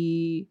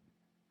be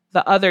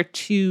the other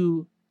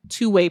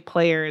two-way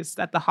players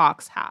that the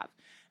Hawks have.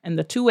 And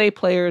the two-way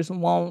players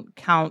won't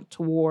count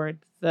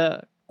toward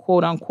the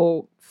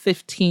quote-unquote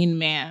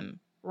 15-man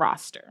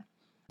roster.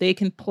 They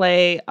can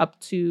play up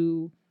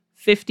to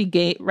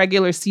 50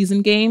 regular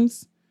season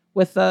games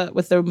with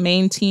their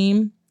main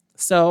team.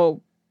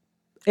 So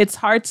it's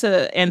hard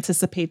to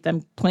anticipate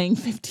them playing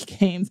 50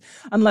 games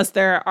unless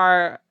there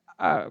are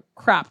a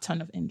crap ton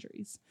of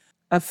injuries.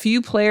 A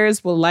few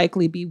players will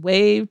likely be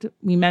waived.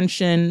 We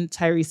mentioned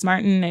Tyrese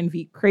Martin and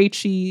Vit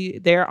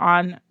Krejci. They're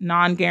on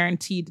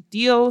non-guaranteed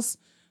deals.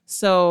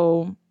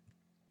 So,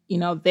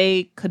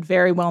 they could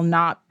very well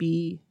not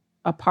be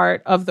a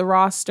part of the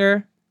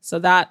roster. So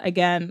that,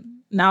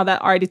 again, now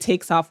that already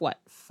takes off,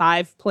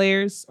 5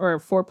 players or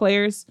 4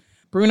 players?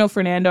 Bruno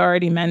Fernando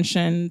already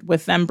mentioned,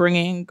 with them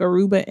bringing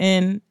Garuba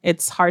in,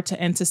 it's hard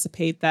to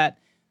anticipate that,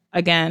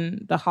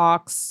 again, the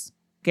Hawks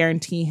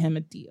guarantee him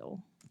a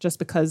deal. Just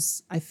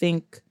because I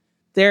think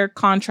their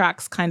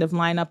contracts kind of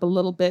line up a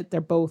little bit. They're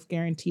both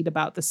guaranteed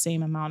about the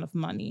same amount of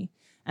money.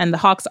 And the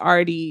Hawks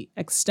already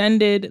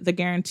extended the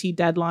guarantee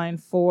deadline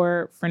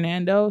for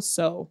Fernando.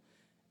 So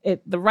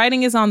the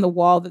writing is on the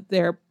wall that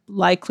they're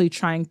likely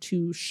trying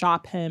to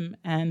shop him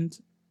and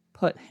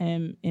put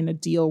him in a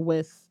deal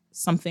with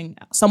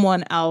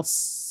someone else,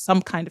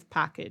 some kind of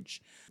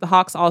package. The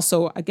Hawks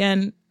also,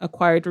 again,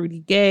 acquired Rudy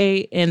Gay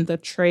in the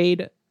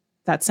trade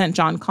that sent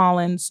John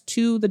Collins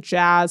to the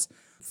Jazz.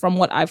 From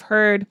what I've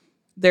heard,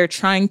 they're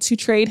trying to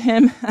trade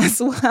him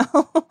as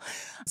well.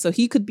 So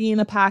he could be in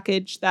a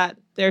package that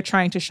they're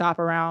trying to shop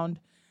around.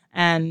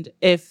 And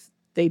if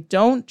they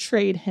don't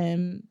trade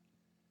him,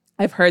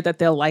 I've heard that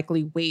they'll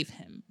likely waive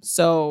him.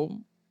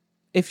 So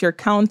if you're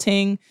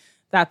counting,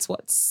 that's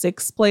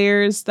 6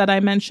 players that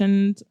I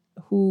mentioned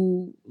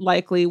who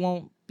likely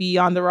won't be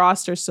on the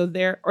roster. So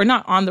or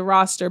not on the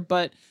roster,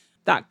 but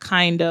that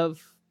kind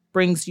of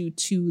brings you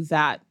to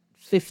that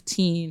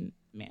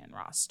 15-man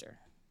roster.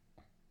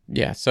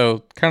 Yeah,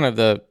 so kind of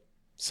to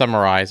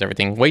summarize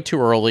everything, way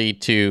too early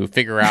to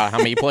figure out how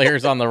many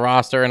players on the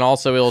roster, and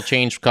also it'll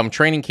change come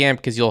training camp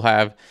because you'll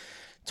have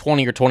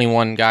 20 or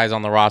 21 guys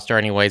on the roster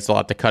anyways. They'll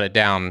have to cut it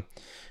down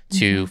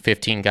to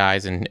 15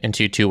 guys and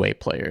 2 two-way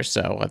players.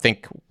 So I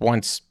think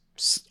once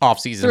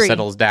offseason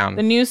settles down.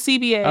 The new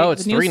CBA,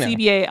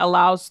 CBA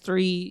allows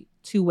 3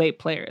 two-way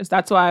players.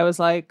 That's why I was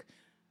like,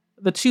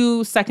 the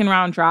 2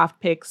 second-round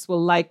draft picks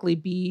will likely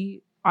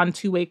be on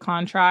two-way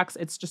contracts.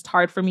 It's just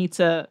hard for me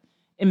to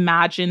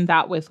imagine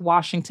that with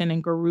Washington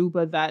and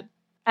Garuba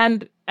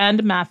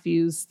and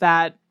Matthews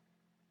that,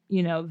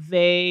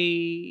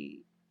 they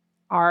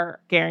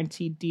are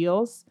guaranteed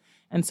deals.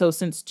 And so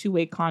since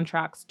two-way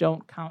contracts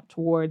don't count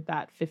toward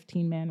that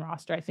 15-man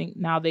roster, I think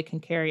now they can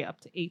carry up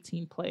to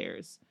 18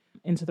 players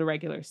into the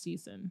regular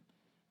season.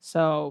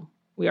 So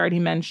we already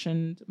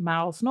mentioned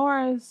Miles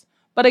Norris.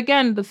 But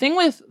again, the thing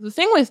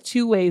with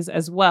two ways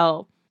as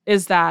well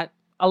is that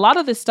a lot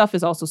of this stuff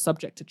is also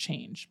subject to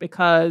change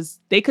because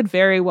they could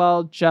very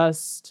well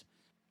just,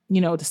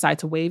 decide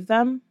to waive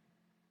them.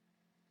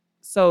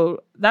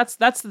 So that's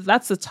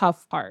the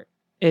tough part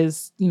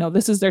is,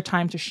 this is their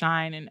time to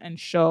shine and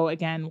show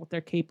again what they're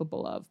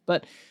capable of.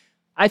 But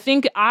I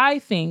think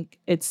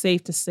it's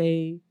safe to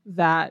say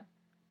that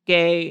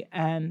Gay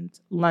and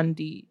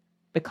Lundy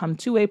become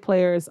two-way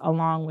players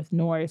along with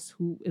Norris,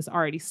 who is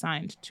already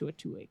signed to a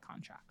two-way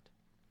contract.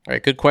 All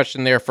right, good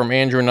question there from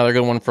Andrew. Another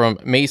good one from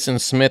Mason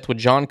Smith. With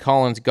John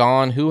Collins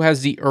gone, who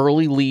has the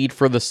early lead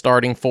for the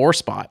starting 4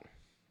 spot?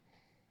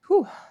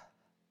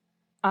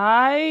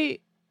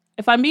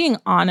 If I'm being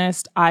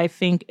honest, I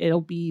think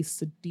it'll be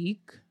Sadiq,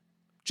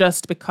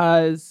 just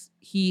because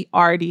he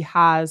already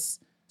has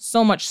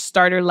so much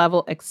starter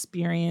level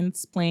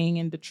experience playing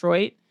in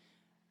Detroit.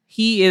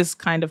 He is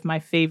kind of my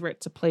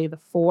favorite to play the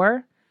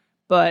 4,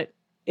 but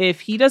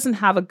if he doesn't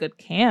have a good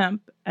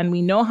camp, and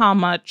we know how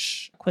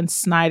much Quinn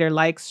Snyder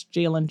likes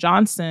Jalen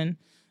Johnson,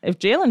 if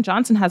Jalen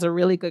Johnson has a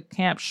really good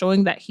camp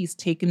showing that he's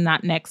taken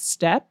that next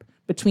step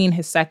between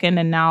his second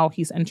and now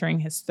he's entering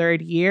his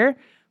 3rd year,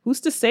 who's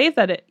to say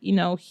that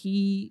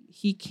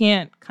he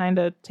can't kind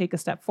of take a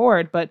step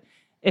forward? But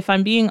if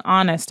I'm being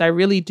honest, I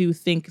really do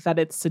think that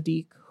it's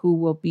Sadiq who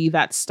will be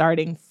that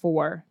starting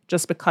 4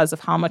 just because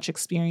of how much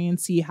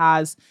experience he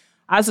has.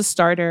 as a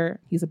starter,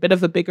 he's a bit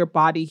of a bigger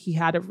body. He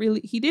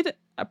did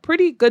a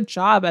pretty good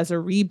job as a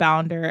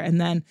rebounder.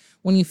 And then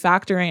when you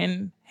factor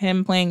in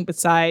him playing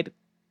beside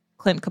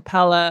Clint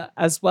Capella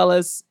as well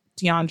as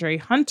DeAndre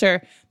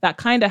Hunter, that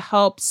kind of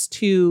helps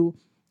to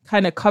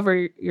kind of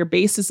cover your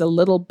bases a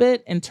little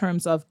bit in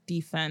terms of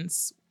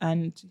defense.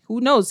 And who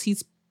knows,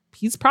 he's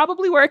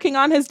probably working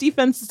on his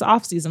defense this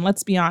offseason.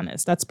 Let's be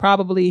honest. That's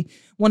probably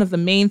one of the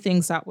main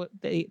things that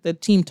the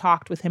team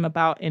talked with him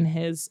about in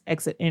his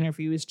exit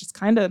interview, is just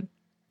kind of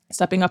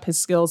stepping up his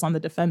skills on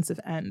the defensive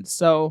end.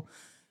 So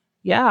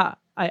yeah,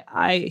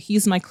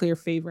 he's my clear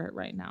favorite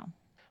right now.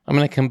 I'm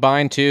going to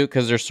combine two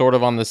because they're sort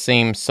of on the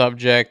same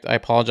subject. I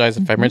apologize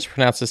if I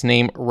mispronounce his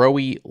name.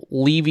 Rowie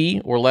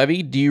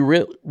Levy. Do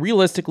you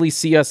realistically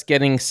see us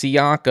getting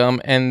Siakam?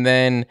 And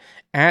then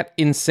at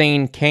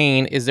Insane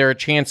Kane, is there a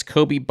chance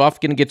Kobe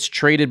Buffkin gets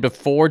traded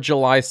before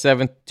July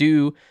 7th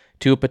due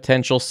to a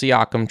potential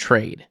Siakam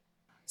trade?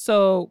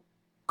 So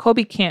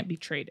Kobe can't be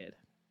traded,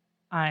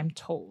 I'm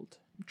told.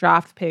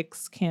 Draft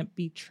picks can't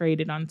be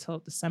traded until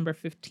December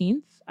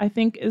 15th, I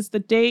think is the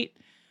date.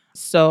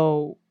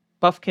 So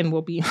Buffkin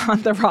will be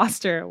on the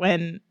roster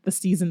when the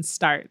season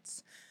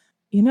starts.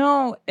 You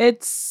know,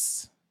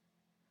 it's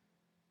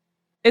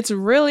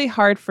really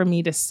hard for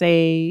me to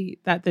say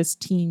that this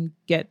team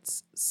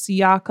gets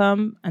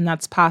Siakam, and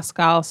that's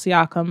Pascal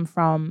Siakam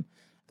from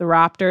the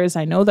Raptors.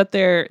 I know that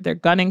they're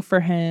gunning for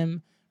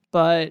him,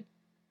 but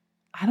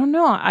I don't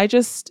know.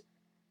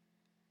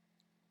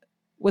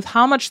 With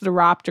how much the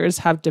Raptors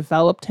have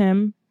developed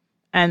him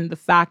and the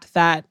fact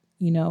that,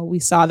 you know, we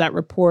saw that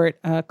report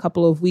a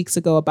couple of weeks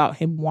ago about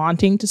him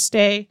wanting to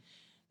stay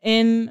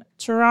in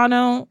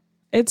Toronto,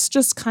 it's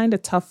just kind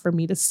of tough for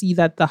me to see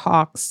that the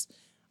Hawks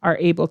are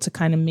able to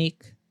kind of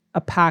make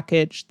a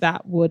package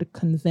that would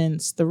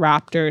convince the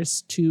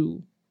Raptors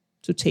to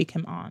take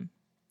him on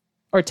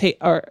or to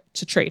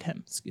trade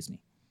him, excuse me.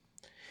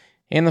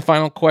 And the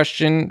final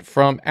question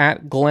from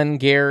at Glenn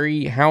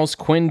Gary. How's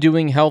Quinn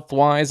doing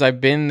health-wise? I've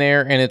been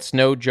there and it's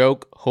no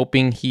joke.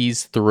 Hoping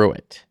he's through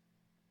it.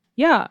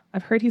 Yeah,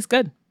 I've heard he's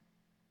good.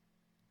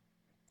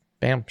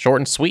 Bam. Short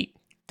and sweet.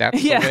 That's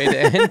the way to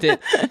end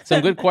it. Some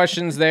good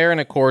questions there.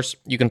 And of course,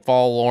 you can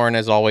follow Lauren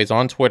as always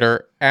on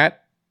Twitter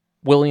at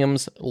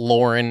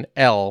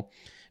WilliamsLaurenL.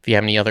 If you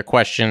have any other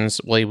questions,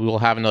 we will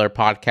have another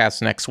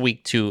podcast next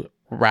week to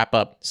wrap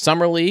up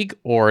Summer League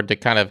or to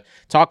kind of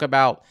talk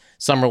about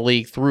Summer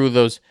League through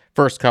those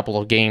first couple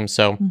of games.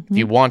 So if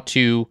you want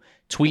to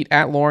tweet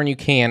at Lauren, you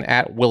can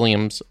at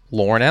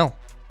WilliamsLaurenL.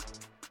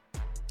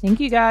 Thank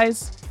you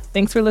guys.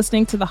 Thanks for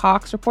listening to the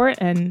Hawks Report.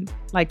 And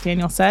like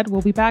Daniel said,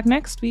 we'll be back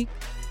next week.